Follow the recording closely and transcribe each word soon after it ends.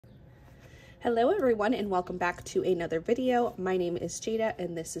Hello everyone and welcome back to another video. My name is Jada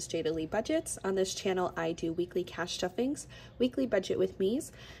and this is Jada Lee Budgets. On this channel I do weekly cash stuffings, weekly budget with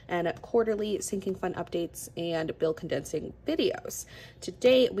me's, and quarterly sinking fund updates and bill condensing videos.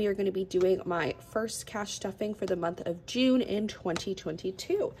 Today we are going to be doing my first cash stuffing for the month of June in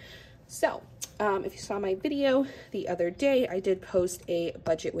 2022. So if you saw my video the other day, I did post a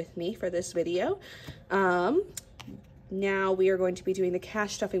budget with me for this video. Now we are going to be doing the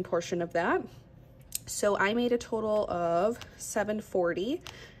cash stuffing portion of that. So I made a total of $740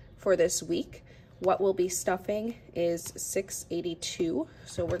 for this week. What we'll be stuffing is $682.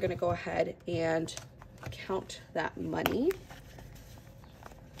 So we're gonna go ahead and count that money.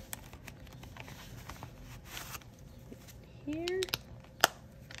 Here.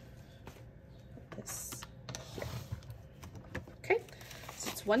 Put this here. Okay, so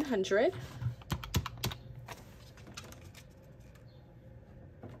it's 100.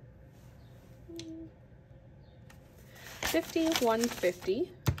 50,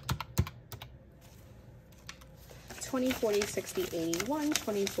 150, 20, 40, 60, 81,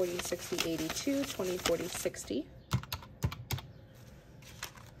 20, 40, 60, 82, 20, 40, 60,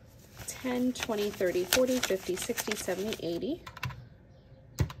 10, 20, 30, 40, 50, 60, 70, 80,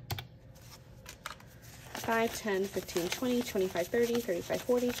 5, 10, 15, 20, 25, 30, 35,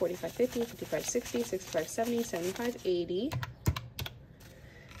 40, 45, 50, 55, 60, 65, 70, 75, 80,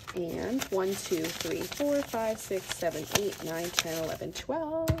 and 1, 2, 3, 4, 5, 6, 7, 8, 9, 10, 11,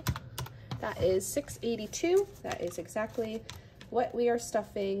 12. That is $682. That is exactly what we are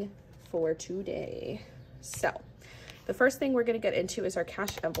stuffing for today. So the first thing we're going to get into is our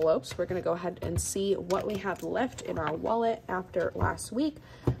cash envelopes. We're going to go ahead and see what we have left in our wallet after last week.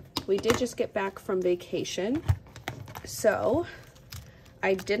 We did just get back from vacation, so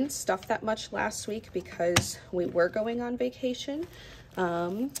I didn't stuff that much last week because we were going on vacation.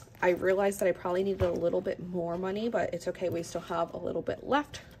 I realized that I probably needed a little bit more money, but it's okay. We still have a little bit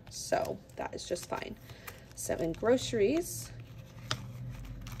left, so that is just fine. So in groceries,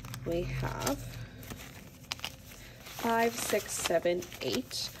 we have 5, 6, 7,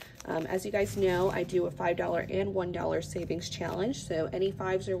 8. As you guys know, I do a $5 and $1 savings challenge. So any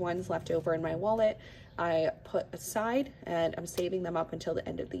 5s or 1s left over in my wallet, I put aside and I'm saving them up until the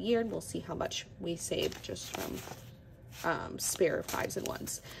end of the year, and we'll see how much we save just from spare 5s and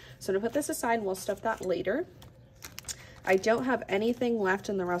 1s. So I'm gonna put this aside and we'll stuff that later. I don't have anything left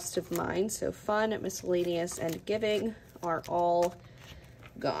in the rest of mine, so fun, miscellaneous, and giving are all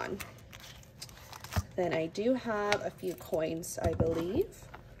gone. Then I do have a few coins, I believe.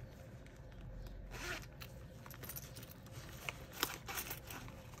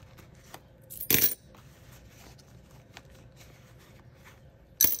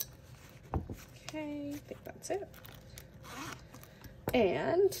 Okay, I think that's it.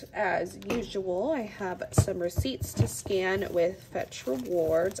 And as usual, I have some receipts to scan with Fetch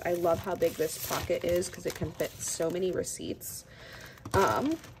Rewards. I love how big this pocket is because it can fit so many receipts.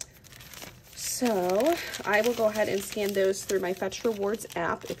 So I will go ahead and scan those through my Fetch Rewards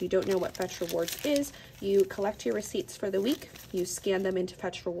app. If you don't know what Fetch Rewards is, you collect your receipts for the week, you scan them into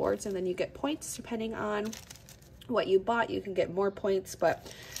Fetch Rewards, and then you get points depending on what you bought. You can get more points,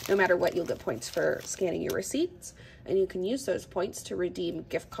 but no matter what, you'll get points for scanning your receipts, and you can use those points to redeem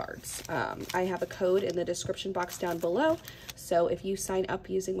gift cards. I have a code in the description box down below, so if you sign up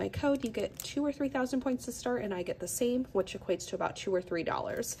using my code, you get 2,000 or 3,000 points to start, and I get the same, which equates to about $2 or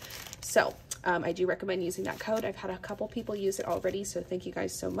 $3. So I do recommend using that code. I've had a couple people use it already, so thank you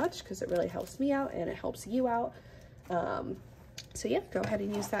guys so much because it really helps me out and it helps you out. So yeah, go ahead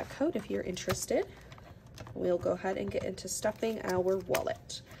and use that code if you're interested. We'll go ahead and get into stuffing our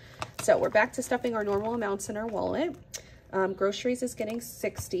wallet. So we're back to stuffing our normal amounts in our wallet. Groceries is getting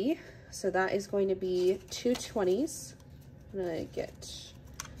 60, so that is going to be 2 20s. I'm gonna get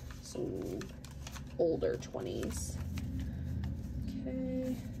some older 20s.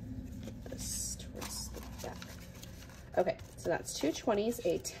 Okay, put this towards the back. Okay, so that's 2 20s,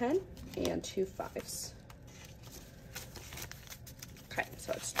 a 10, and 2 5s. Okay,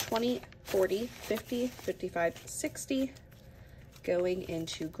 so it's 20, 40, 50, 55, 60 going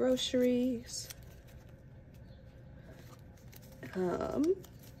into groceries.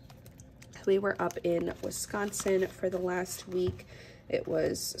 We were up in Wisconsin for the last week. It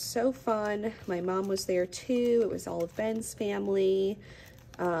was so fun. My mom was there too. It was all of Ben's family.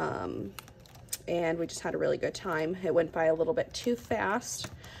 And we just had a really good time. It went by a little bit too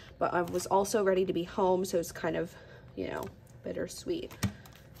fast, but I was also ready to be home, so it's kind of, you know, bittersweet.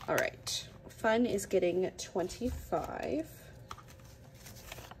 All right, fun is getting 25.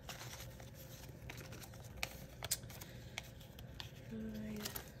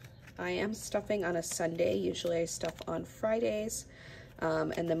 I am stuffing on a Sunday. Usually I stuff on Fridays.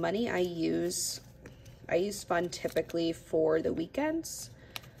 And the money I use fund typically for the weekends.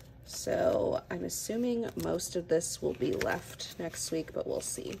 So I'm assuming most of this will be left next week, but we'll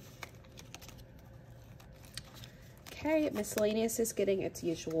see. Okay, miscellaneous is getting its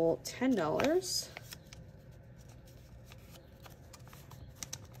usual $10.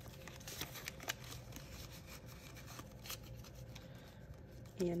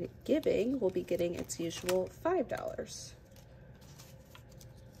 And giving will be getting its usual $5.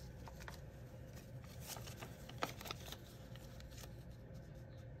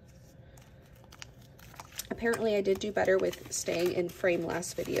 Apparently I did do better with staying in frame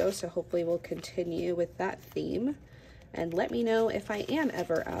last video, so hopefully we'll continue with that theme. And let me know if I am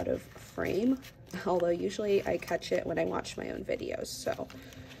ever out of frame, although usually I catch it when I watch my own videos. So,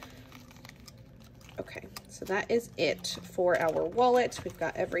 okay, so that is it for our wallet. We've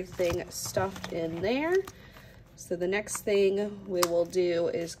got everything stuffed in there. So the next thing we will do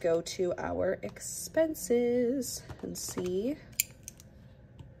is go to our expenses and see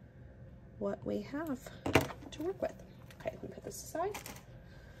what we have to work with. Okay, let me put this aside.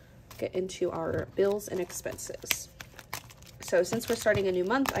 Get into our bills and expenses. So since we're starting a new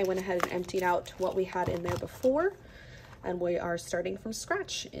month, I went ahead and emptied out what we had in there before, and we are starting from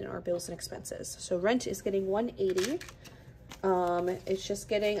scratch in our bills and expenses. So rent is getting $180. It's just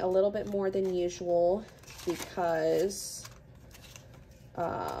getting a little bit more than usual because,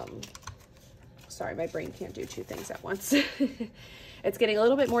 sorry, my brain can't do two things at once. It's getting a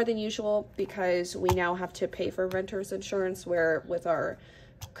little bit more than usual because we now have to pay for renter's insurance, where with our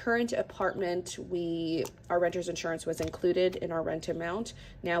current apartment, our renter's insurance was included in our rent amount.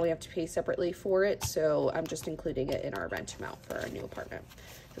 Now we have to pay separately for it, so I'm just including it in our rent amount for our new apartment.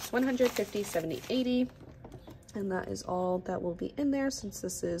 It's $150, $70, $80, and that is all that will be in there since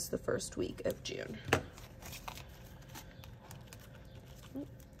this is the first week of June.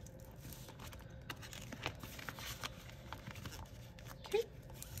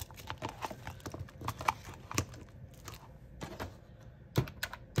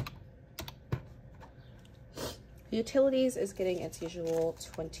 Utilities is getting its usual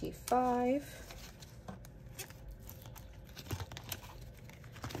 $25.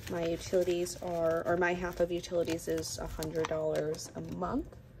 My utilities are, or my half of utilities is $100 a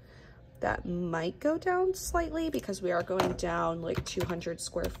month. That might go down slightly because we are going down like 200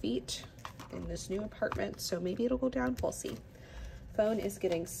 square feet in this new apartment, so maybe it'll go down, we'll see. Phone is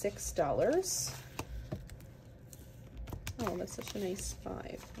getting $6. Oh, that's such a nice 5.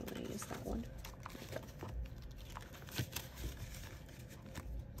 I'm gonna use that one.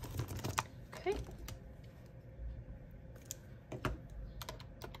 Okay.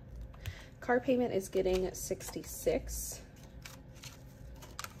 Car payment is getting $66.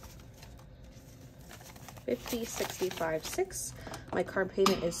 50, 65, 6. My car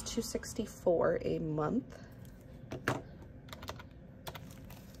payment is $264 a month.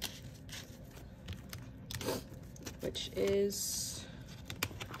 Which is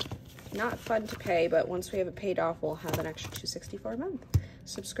not fun to pay, but once we have it paid off, we'll have an extra $264 a month.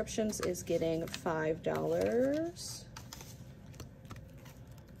 Subscriptions is getting $5.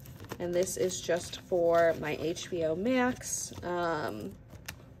 And this is just for my HBO Max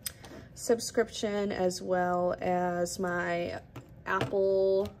subscription, as well as my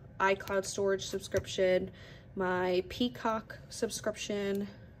Apple iCloud storage subscription, my Peacock subscription,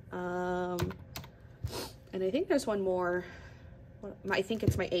 and I think there's one more. I think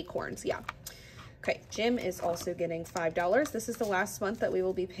it's my Acorns, yeah. Okay, gym is also getting $5. This is the last month that we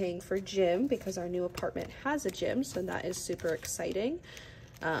will be paying for gym because our new apartment has a gym, so that is super exciting.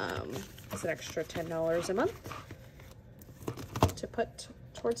 It's an extra $10 a month to put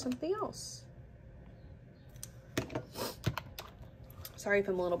towards something else. Sorry if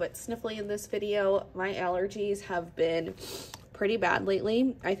I'm a little bit sniffly in this video. My allergies have been pretty bad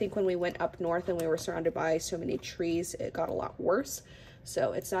lately. I think when we went up north and we were surrounded by so many trees, it got a lot worse.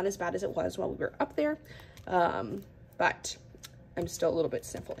 So it's not as bad as it was while we were up there, but I'm still a little bit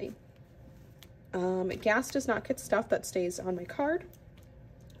sniffly. Gas does not get stuff that stays on my card.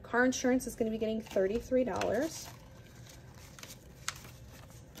 Car insurance is going to be getting $33.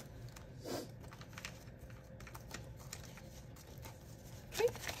 Okay.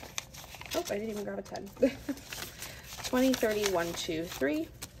 Oh, I didn't even grab a 10. 20, 30, 1, 2, 3.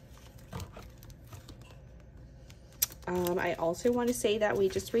 I also want to say that we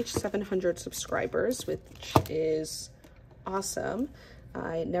just reached 700 subscribers, which is awesome.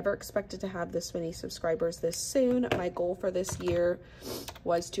 I never expected to have this many subscribers this soon. My goal for this year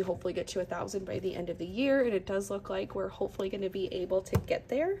was to hopefully get to 1,000 by the end of the year, and it does look like we're hopefully going to be able to get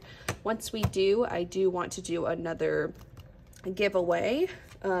there. Once we do, I do want to do another giveaway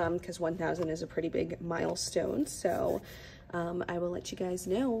because 1,000 is a pretty big milestone. So I will let you guys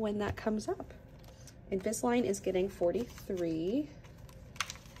know when that comes up. Invisalign is getting 43.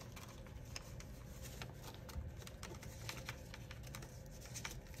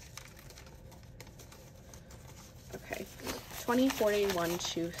 Okay, 20, 40, 1,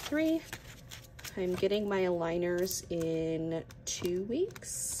 2, 3. I'm getting my aligners in 2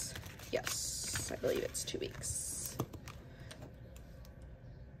 weeks. Yes, I believe it's 2 weeks.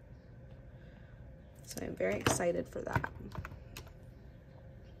 So I'm very excited for that.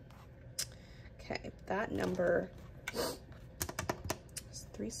 Okay, that number is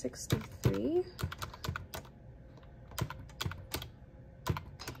 363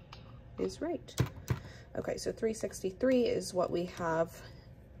 is right. Okay, so 363 is what we have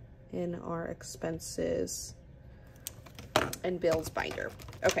in our expenses and bills binder.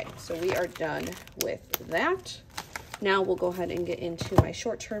 Okay, so we are done with that. Now we'll go ahead and get into my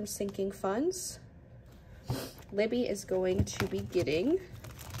short-term sinking funds. Libby is going to be getting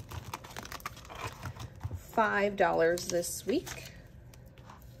 $5 this week.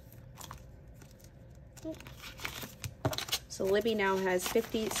 So Libby now has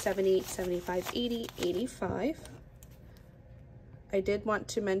 50, 70, 75, 80, 85. I did want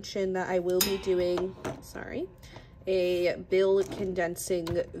to mention that I will be doing, a bill condensing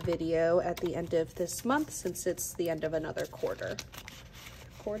video at the end of this month since it's the end of another quarter.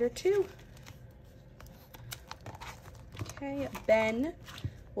 Quarter 2. Okay, Ben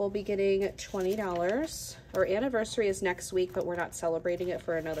will be getting $20. Our anniversary is next week, but we're not celebrating it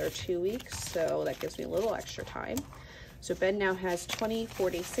for another 2 weeks, so that gives me a little extra time. So Ben now has 20,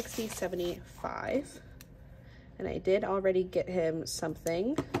 40, 60, 75. And I did already get him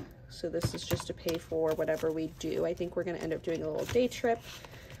something. So this is just to pay for whatever we do. I think we're gonna end up doing a little day trip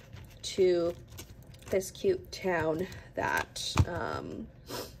to this cute town that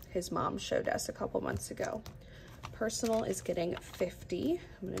his mom showed us a couple months ago. Personal is getting 50.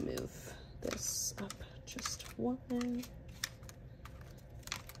 I'm gonna move this up just one.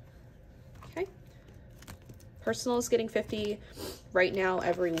 Okay. Personal is getting 50 right now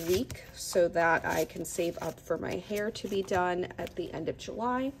every week so that I can save up for my hair to be done at the end of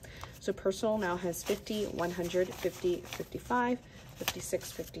July. So personal now has 50, 100, 50, 55,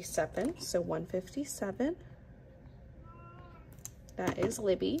 56, 57. So 157. That is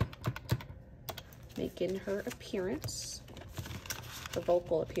Libby making her appearance, her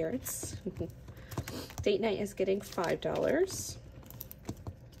vocal appearance. Date night is getting $5.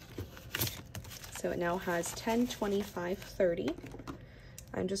 So it now has 10, 25, 30.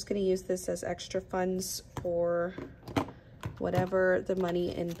 I'm just going to use this as extra funds for whatever the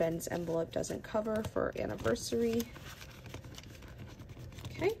money in Ben's envelope doesn't cover for anniversary.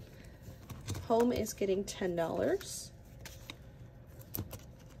 Okay. Home is getting $10.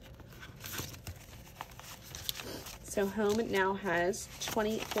 So home now has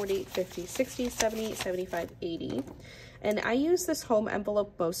 20, 40, 50, 60, 70, 75, 80. And I use this home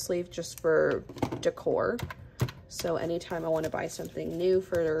envelope mostly just for decor. So anytime I want to buy something new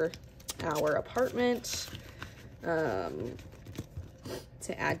for our apartment to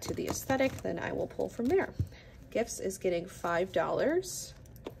add to the aesthetic, then I will pull from there. Gifts is getting $5.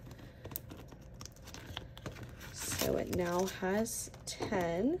 So it now has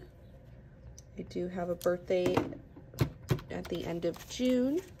 10. I do have a birthday at the end of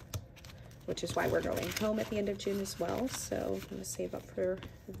June, which is why we're going home at the end of June as well. So I'm going to save up for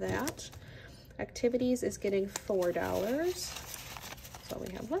that. Activities is getting $4. That's all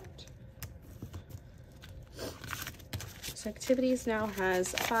we have left. So activities now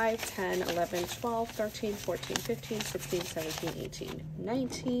has 5, 10, 11, 12, 13, 14, 15, 16, 17, 18,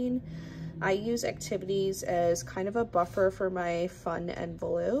 19. I use activities as kind of a buffer for my fun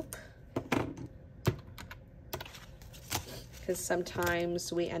envelope, because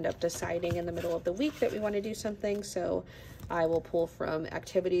sometimes we end up deciding in the middle of the week that we want to do something, so I will pull from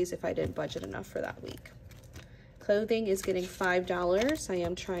activities if I didn't budget enough for that week. Clothing is getting $5. I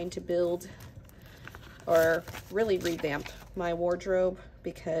am trying to build or really revamp my wardrobe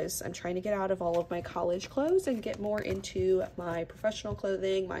because I'm trying to get out of all of my college clothes and get more into my professional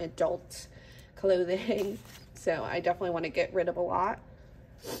clothing, my adult clothing. So I definitely want to get rid of a lot.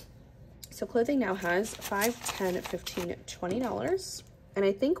 So clothing now has $5, $10, $15, $20. And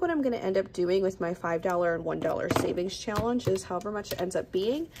I think what I'm going to end up doing with my $5 and $1 savings challenge is however much it ends up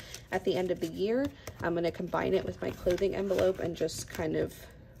being at the end of the year, I'm going to combine it with my clothing envelope and just kind of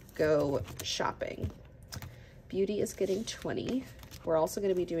go shopping. Beauty is getting 20. We're also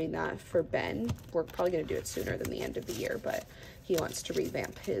going to be doing that for Ben. We're probably going to do it sooner than the end of the year, but he wants to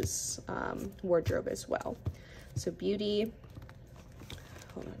revamp his wardrobe as well. So Beauty,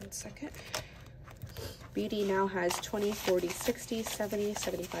 hold on one second. Beauty now has 20, 40, 60, 70,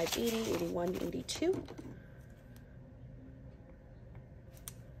 75, 80, 81, 82.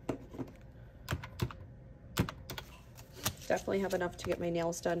 Definitely have enough to get my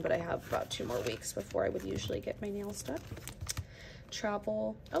nails done, but I have about 2 more weeks before I would usually get my nails done.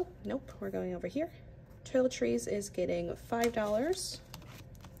 Travel, oh, nope, we're going over here. Toiletries is getting $5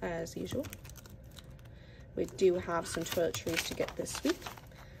 as usual. We do have some toiletries to get this week.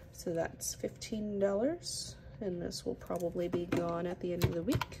 So that's $15, and this will probably be gone at the end of the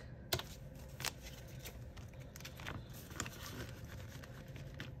week.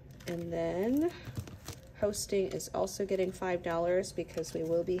 And then hosting is also getting $5 because we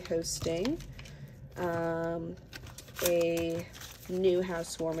will be hosting a new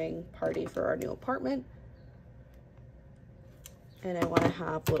housewarming party for our new apartment. And I want to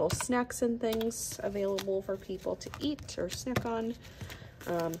have little snacks and things available for people to eat or snack on.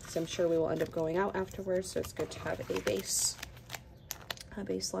 Because I'm sure we will end up going out afterwards, so it's good to have a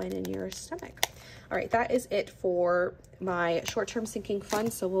baseline in your stomach. All right, that is it for my short-term sinking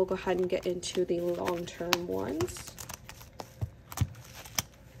fund, so we'll go ahead and get into the long-term ones.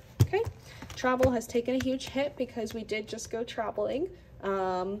 Okay, travel has taken a huge hit because we did just go traveling,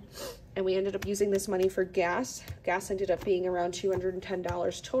 and we ended up using this money for gas. Gas ended up being around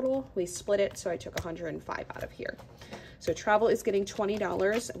 $210 total. We split it, so I took $105 out of here. So travel is getting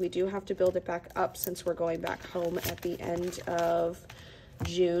 $20. We do have to build it back up since we're going back home at the end of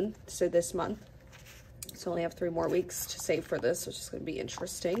June, so this month. So I only have 3 more weeks to save for this, which is going to be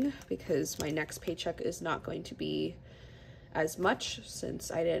interesting because my next paycheck is not going to be as much since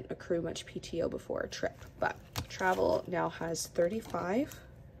I didn't accrue much PTO before a trip. But travel now has $35.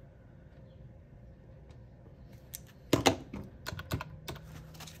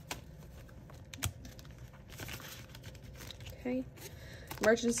 Okay,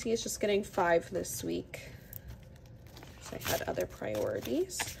 emergency is just getting $5 this week. So I had other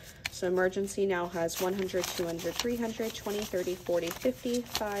priorities. So emergency now has 100, 200, 300, 20, 30, 40, 50,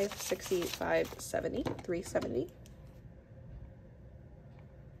 5, 60, 5, 70, 370.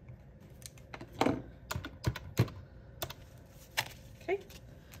 Okay.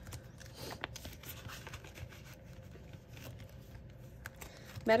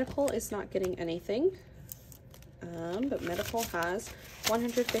 Medical is not getting anything. But medical has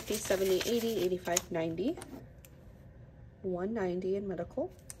 150, 70, 80, 85, 90. 190 in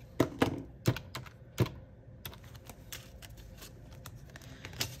medical.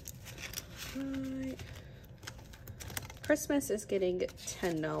 Right. Christmas is getting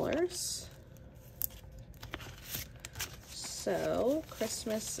 $10. So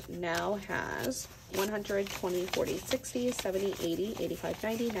Christmas now has 100, 20, 40, 60, 70, 80, 85,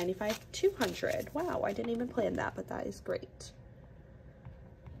 90, 95, 200. Wow, I didn't even plan that, but that is great.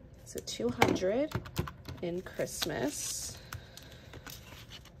 So 200 in Christmas.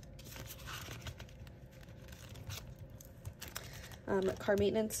 Car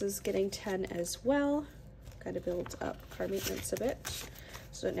maintenance is getting 10 as well. Got to build up car maintenance a bit.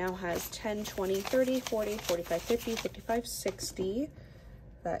 So it now has 10, 20, 30, 40, 45, 50, 55, 60.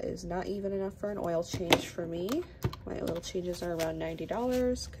 That is not even enough for an oil change for me. My oil changes are around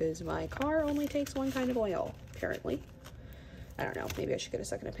 $90 because my car only takes 1 kind of oil, apparently. I don't know, maybe I should get a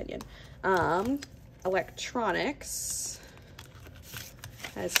second opinion. Electronics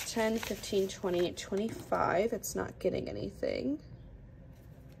has 10, 15, 20, 25. It's not getting anything.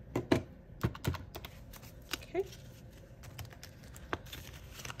 Okay.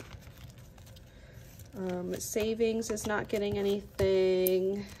 Savings is not getting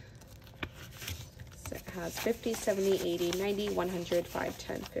anything. So it has 50, 70, 80, 90, 100, 5,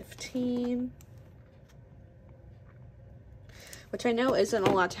 10, 15. Which I know isn't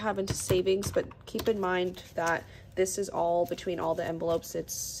a lot to have into savings, but keep in mind that this is all between all the envelopes.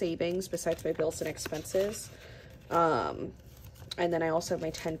 It's savings besides my bills and expenses. And then I also have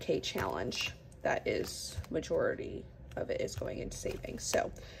my 10K challenge. That is, majority of it is going into savings.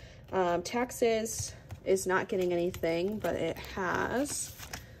 So taxes is not getting anything, but it has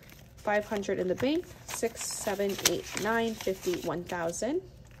 500 in the bank, 6, 7, 8, 9, 50, 1,000.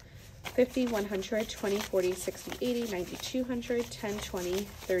 50, 100, 20, 40, 60, 80, 90, 200, 10, 20,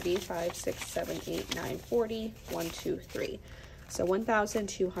 30, 5, 6, 7, 8, 9, 40, 1, 2, 3. So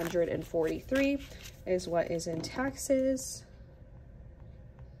 $1,243 is what is in taxes.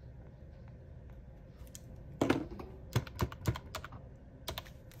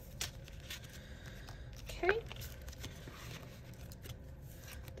 Okay.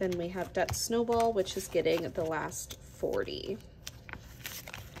 Then we have Debt Snowball, which is getting the last 40.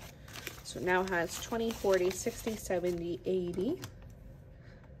 So now has 20, 40, 60, 70, 80.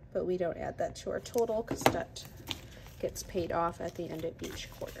 But we don't add that to our total because debt gets paid off at the end of each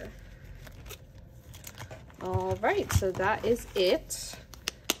quarter. All right, so that is it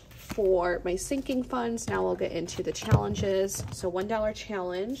for my sinking funds. Now we'll get into the challenges. So $1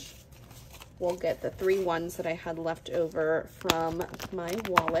 challenge, we'll get the 3 ones that I had left over from my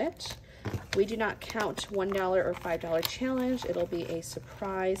wallet. We do not count $1 or $5 challenge. It'll be a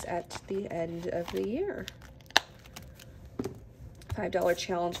surprise at the end of the year. $5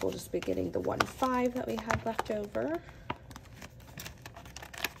 challenge, we'll just be getting the 1.5 that we had left over.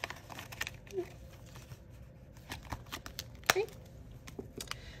 Okay.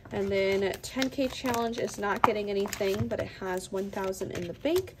 And then 10K challenge is not getting anything, but it has 1,000 in the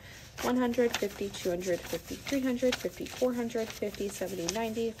bank. 100, 50, 200, 50, 300, 50, 400, 50, 70,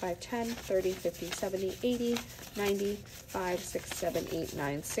 90, 5, 10, 30, 50, 70, 80, 90, 5, 6, 7, 8,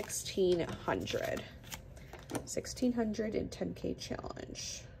 9, 1,600. 1,600 in 10K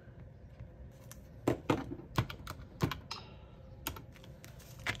challenge.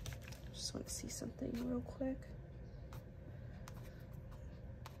 Just want to see something real quick.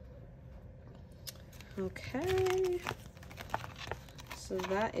 Okay. So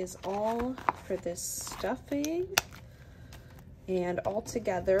that is all for this stuffing. And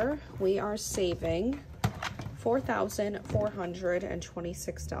altogether, we are saving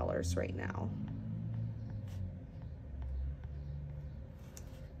 $4,426 right now.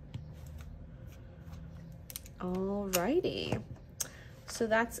 Alrighty. So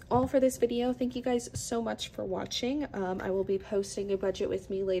that's all for this video. Thank you guys so much for watching. I will be posting a budget with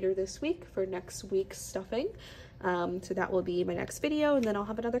me later this week for next week's stuffing. So that will be my next video, and then I'll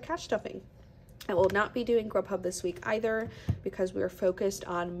have another cash stuffing. I will not be doing GrubHub this week either because we are focused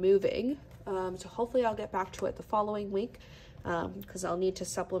on moving. So hopefully I'll get back to it the following week because I'll need to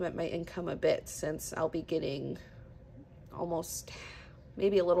supplement my income a bit since I'll be getting almost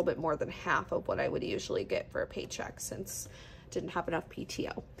maybe a little bit more than half of what I would usually get for a paycheck since I didn't have enough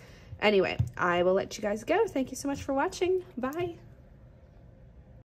PTO. Anyway, I will let you guys go. Thank you so much for watching. Bye.